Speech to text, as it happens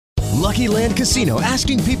Lucky Land Casino,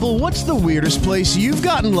 asking people, what's the weirdest place you've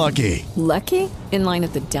gotten lucky? Lucky? In line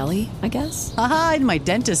at the deli, I guess? Aha, in my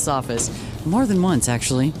dentist's office. More than once,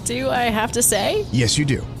 actually. Do I have to say? Yes, you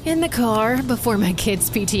do. In the car before my kids'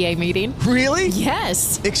 PTA meeting. Really?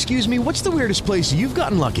 Yes. Excuse me, what's the weirdest place you've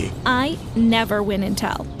gotten lucky? I never win and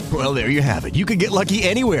tell. Well, there you have it. You can get lucky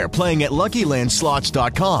anywhere, playing at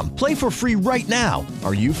LuckyLandSlots.com. Play for free right now.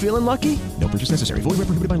 Are you feeling lucky? No purchase necessary. Void where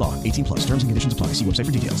prohibited by law. 18 plus. Terms and conditions apply. See website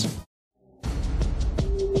for details.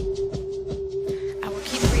 I will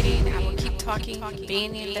keep reading. I will keep talking.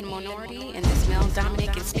 Being in the minority in this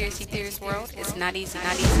male-dominated conspiracy theorist world is not easy.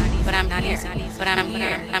 But I'm not here. But I'm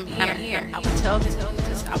here. I'm here. I will tell the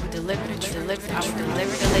news. I will deliver the truth. I will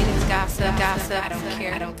deliver the latest gossip. I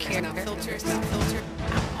don't care. No filters.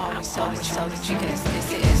 I'm always telling the truth because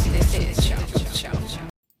this is show.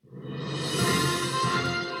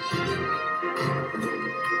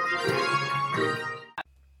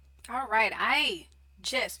 All right, I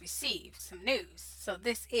just received some news. So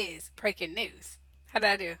this is breaking news. How did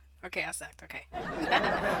I do? Okay, I sucked. Okay.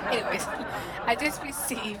 Anyways, I just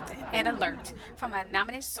received an alert from an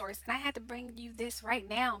anonymous source, and I had to bring you this right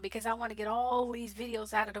now because I want to get all these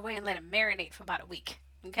videos out of the way and let them marinate for about a week.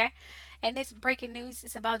 Okay? And this breaking news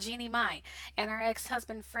is about Jeannie Mai and her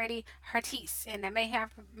ex-husband Freddie Hartis. And I may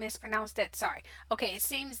have mispronounced that. Sorry. Okay, it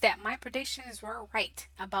seems that my predictions were right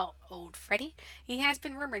about old Freddie. He has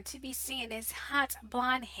been rumored to be seeing his hot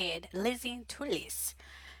blonde-head Lizzie Tullis.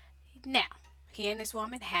 Now, he and this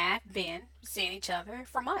woman have been seeing each other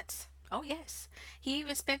for months. Oh, yes. He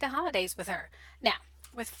even spent the holidays with her. Now,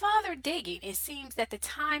 with further digging, it seems that the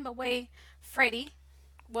time away Freddie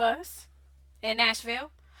was in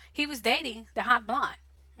Nashville, he was dating the hot blonde.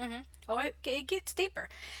 Oh, it gets deeper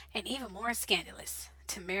and even more scandalous.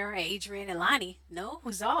 Tamara, Adrian, and Lonnie know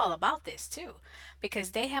who's all about this too,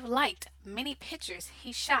 because they have liked many pictures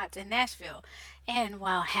he shot in Nashville, and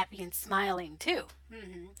while happy and smiling too.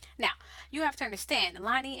 Now, you have to understand,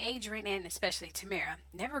 Lonnie, Adrian, and especially Tamara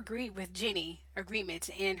never agreed with Jeannie agreement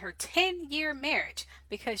in her 10-year marriage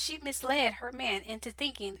because she misled her man into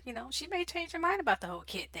thinking, she may change her mind about the whole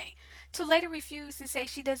kid thing, to later refuse and say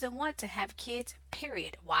she doesn't want to have kids,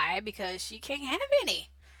 period. Why? Because she can't have any.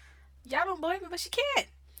 Y'all don't believe me, but she can.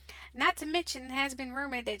 Not to mention, it has been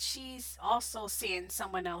rumored that she's also seeing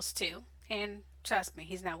someone else too. And trust me,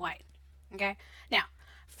 he's not white. Okay? Now,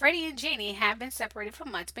 Freddie and Jeannie have been separated for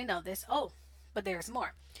months. We know this. Oh, but there's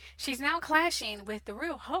more. She's now clashing with the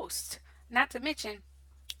real host. Not to mention,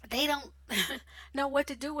 they don't know what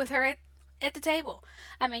to do with her at the table.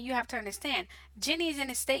 I mean, you have to understand, Jenny's in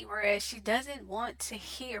a state where she doesn't want to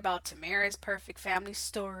hear about Tamara's perfect family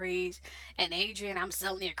stories and Adrian, I'm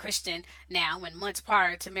suddenly a Christian now, when months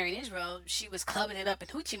prior to marrying Israel, she was clubbing it up in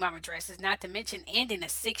hoochie mama dresses, not to mention ending a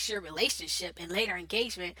 6-year relationship and later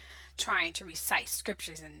engagement, trying to recite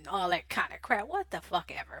scriptures and all that kind of crap. What the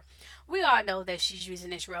fuck ever. We all know that she's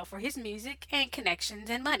using Israel for his music and connections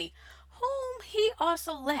and money, whom he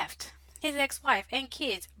also left his ex-wife and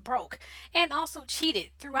kids broke, and also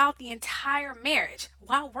cheated throughout the entire marriage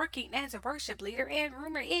while working as a worship leader, and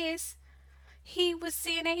rumor is he was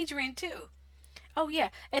seeing Adrian too. Oh yeah,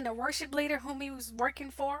 and the worship leader whom he was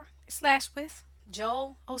working for / with,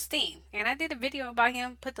 Joel Osteen, and I did a video about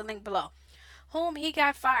him, put the link below, whom he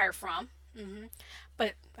got fired from.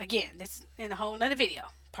 But again, this in a whole nother video,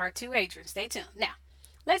 part 2, Adrian, stay tuned. Now,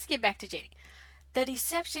 let's get back to Jenny. The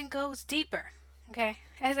deception goes deeper. Okay,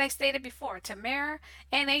 as I stated before, Tamara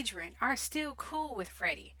and Adrian are still cool with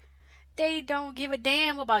Freddie. They don't give a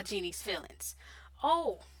damn about Jeannie's feelings.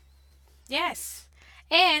 Oh, yes.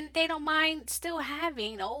 And they don't mind still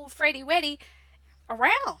having old Freddie Reddy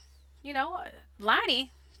around.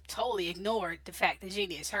 Lonnie totally ignored the fact that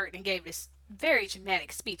Jeannie is hurt and gave this very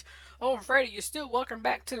dramatic speech. Oh, Freddie, you're still welcome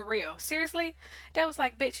back to the real. Seriously? That was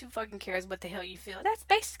like, bitch, who fucking cares what the hell you feel? That's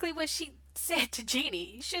basically what she said to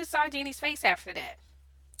Jeannie. You should have saw Jeannie's face after that.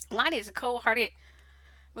 Lonnie is a cold-hearted...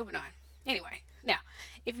 Moving on. Anyway, now,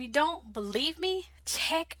 if you don't believe me,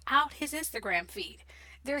 check out his Instagram feed.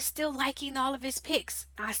 They're still liking all of his pics.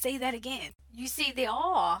 I say that again. You see, they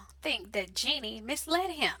all think that Jeannie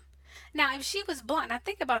misled him. Now, if she was blunt, now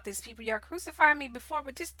think about this, people. Y'all crucified me before,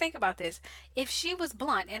 but just think about this. If she was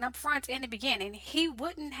blunt and upfront in the beginning, he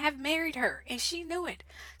wouldn't have married her, and she knew it.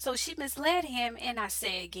 So she misled him, and I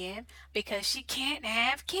say again, because she can't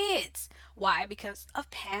have kids. Why? Because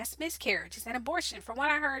of past miscarriages and abortion. From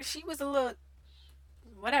what I heard, she was a little,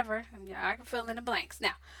 whatever. I can fill in the blanks.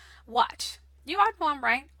 Now, watch. You all know I'm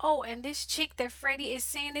right. Oh, and this chick that Freddie is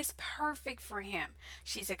seeing is perfect for him.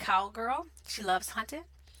 She's a cowgirl. She loves hunting.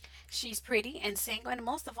 She's pretty and single, and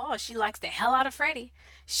most of all, she likes the hell out of Freddie.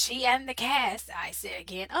 She and the cast, I say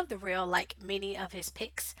again, of The Real like many of his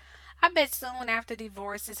picks. I bet soon after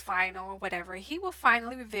divorce is final or whatever, he will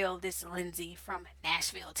finally reveal this Lindsay from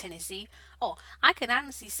Nashville, Tennessee. Oh, I can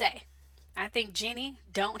honestly say, I think Jenny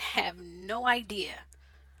don't have no idea.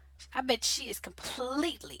 I bet she is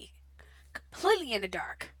completely in the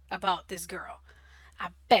dark about this girl.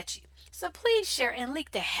 I bet you. So please share and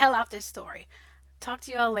leak the hell out this story. Talk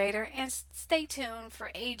to y'all later and stay tuned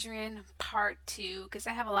for Adrian part 2 because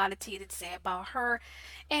I have a lot of tea to say about her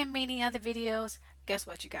and many other videos. Guess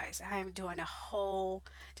what, you guys? I am doing a whole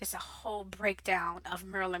breakdown of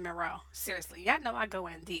Marilyn Monroe. Seriously, y'all know I go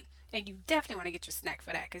in deep. And you definitely want to get your snack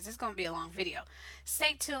for that because it's going to be a long video.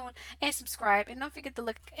 Stay tuned and subscribe. And don't forget to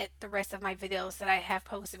look at the rest of my videos that I have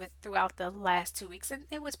posted throughout the last 2 weeks. And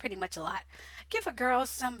it was pretty much a lot. Give a girl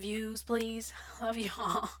some views, please. Love you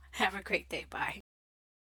all. Have a great day. Bye.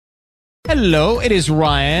 Hello, it is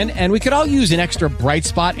Ryan, and we could all use an extra bright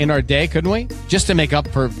spot in our day, couldn't we? Just to make up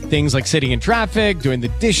for things like sitting in traffic, doing the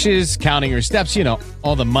dishes, counting your steps, you know,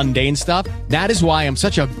 all the mundane stuff. That is why I'm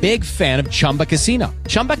such a big fan of Chumba Casino.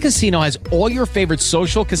 Chumba Casino has all your favorite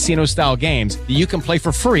social casino-style games that you can play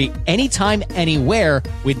for free anytime, anywhere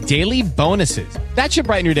with daily bonuses. That should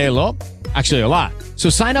brighten your day a little. Actually, a lot. So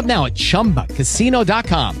sign up now at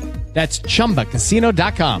ChumbaCasino.com. That's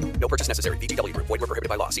ChumbaCasino.com. No purchase necessary. VGW Group. Void where prohibited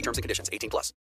by law. See terms and conditions. 18+.